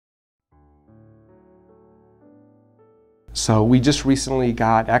So we just recently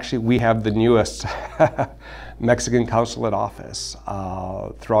got, actually we have the newest Mexican consulate office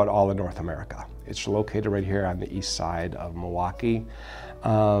throughout all of North America. It's located right here on the east side of Milwaukee.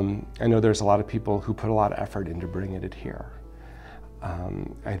 I know there's a lot of people who put a lot of effort into bringing it here.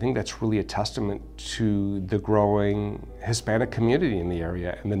 I think that's really a testament to the growing Hispanic community in the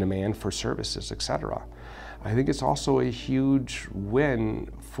area and the demand for services, etc. I think it's also a huge win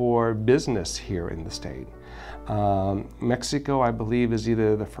for business here in the state. Mexico, I believe, is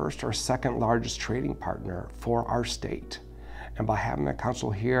either the first or second largest trading partner for our state. And by having that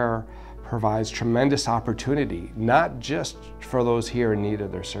consul here provides tremendous opportunity, not just for those here in need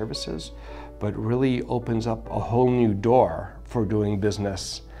of their services, but really opens up a whole new door for doing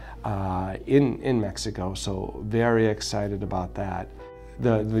business in Mexico. So very excited about that.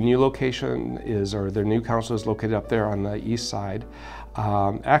 The new location is, or the new council is located up there on the east side,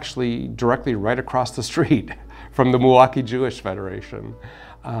 actually directly right across the street from the Milwaukee Jewish Federation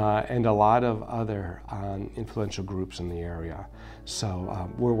and a lot of other influential groups in the area. So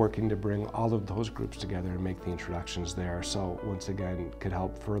we're working to bring all of those groups together and make the introductions there. So once again, could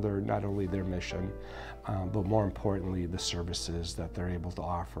help further not only their mission, but more importantly, the services that they're able to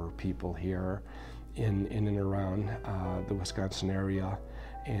offer people here in and around the Wisconsin area.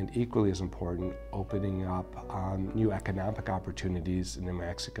 And equally as important, opening up new economic opportunities in New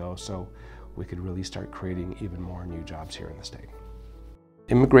Mexico so we could really start creating even more new jobs here in the state.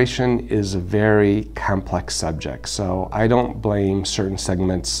 Immigration is a very complex subject, so I don't blame certain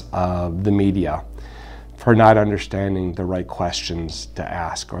segments of the media for not understanding the right questions to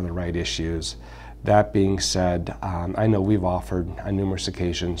ask or the right issues. That being said, I know we've offered on numerous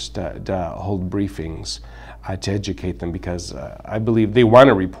occasions to hold briefings to educate them because I believe they want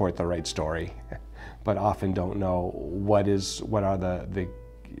to report the right story, but often don't know what are the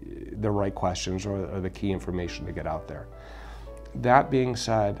right questions or the key information to get out there. That being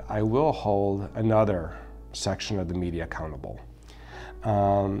said, I will hold another section of the media accountable.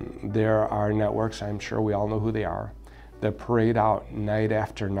 There are networks, I'm sure we all know who they are, that parade out night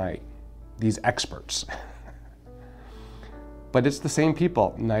after night these experts. But it's the same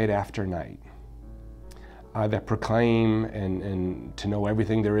people night after night that proclaim and to know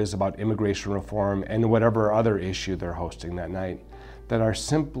everything there is about immigration reform and whatever other issue they're hosting that night, that are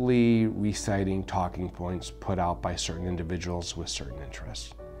simply reciting talking points put out by certain individuals with certain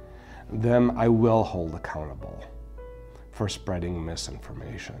interests. Them I will hold accountable for spreading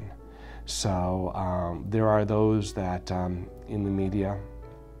misinformation. So there are those that in the media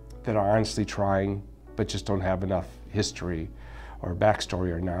that are honestly trying, but just don't have enough history or backstory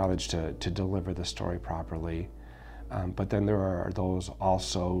or knowledge to deliver the story properly. But then there are those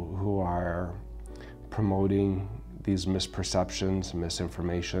also who are promoting these misperceptions,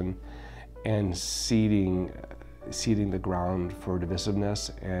 misinformation, and seeding the ground for divisiveness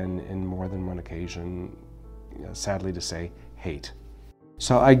and in more than one occasion, sadly to say, hate.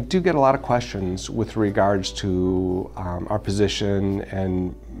 So I do get a lot of questions with regards to our position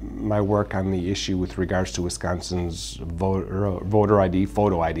and my work on the issue with regards to Wisconsin's voter ID,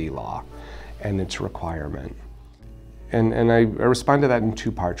 photo ID law and its requirement. And I respond to that in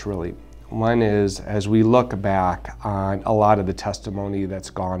two parts really. One is, as we look back on a lot of the testimony that's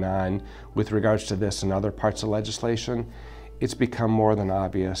gone on with regards to this and other parts of legislation, it's become more than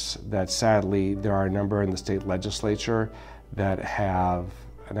obvious that sadly there are a number in the state legislature that have,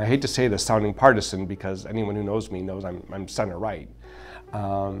 and I hate to say this sounding partisan because anyone who knows me knows I'm center right,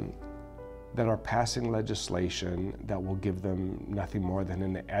 that are passing legislation that will give them nothing more than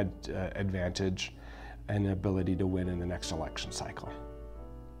an advantage and an ability to win in the next election cycle.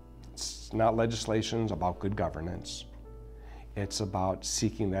 It's not legislation about good governance. It's about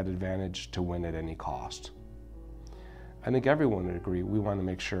seeking that advantage to win at any cost. I think everyone would agree we want to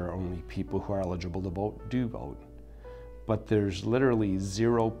make sure only people who are eligible to vote do vote. But there's literally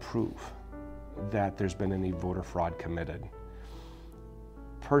zero proof that there's been any voter fraud committed.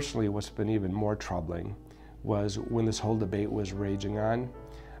 Personally, what's been even more troubling was when this whole debate was raging on,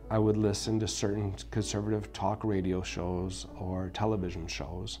 I would listen to certain conservative talk radio shows or television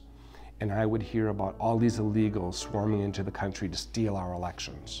shows, and I would hear about all these illegals swarming into the country to steal our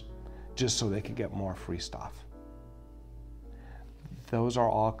elections, just so they could get more free stuff. Those are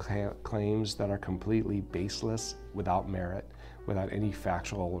all claims that are completely baseless, without merit, without any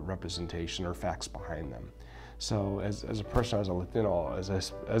factual representation or facts behind them. So as a person, as a Latino,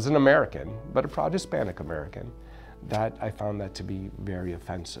 as an American, but a proud Hispanic American, that I found that to be very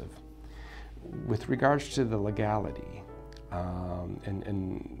offensive. With regards to the legality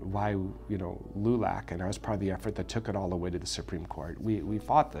and why, LULAC, and I was part of the effort that took it all the way to the Supreme Court. We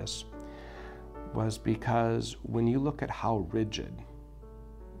fought this. was because when you look at how rigid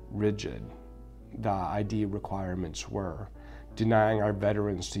the ID requirements were, denying our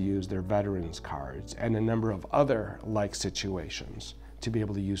veterans to use their veterans cards, and a number of other like situations to be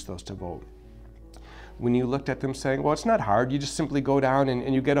able to use those to vote. When you looked at them saying, well, it's not hard, you just simply go down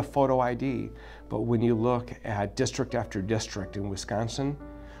and you get a photo ID. But when you look at district after district in Wisconsin,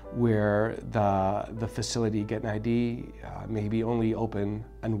 where the facility Get an ID may be only open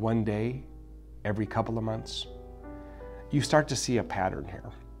on one day every couple of months, you start to see a pattern here.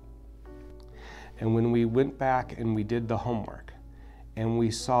 And when we went back and we did the homework, and we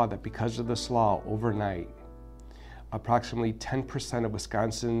saw that because of this law overnight, approximately 10% of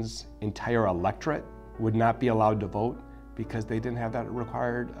Wisconsin's entire electorate would not be allowed to vote because they didn't have that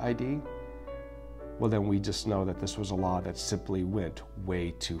required ID, well, then we just know that this was a law that simply went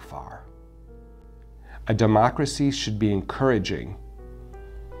way too far. A democracy should be encouraging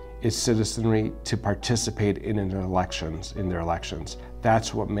its citizenry to participate in their elections.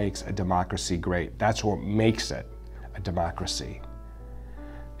 That's what makes a democracy great. That's what makes it a democracy.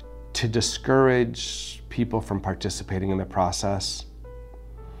 To discourage people from participating in the process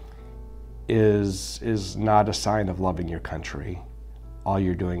is not a sign of loving your country. All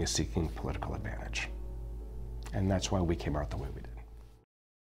you're doing is seeking political advantage. And that's why we came out the way we did.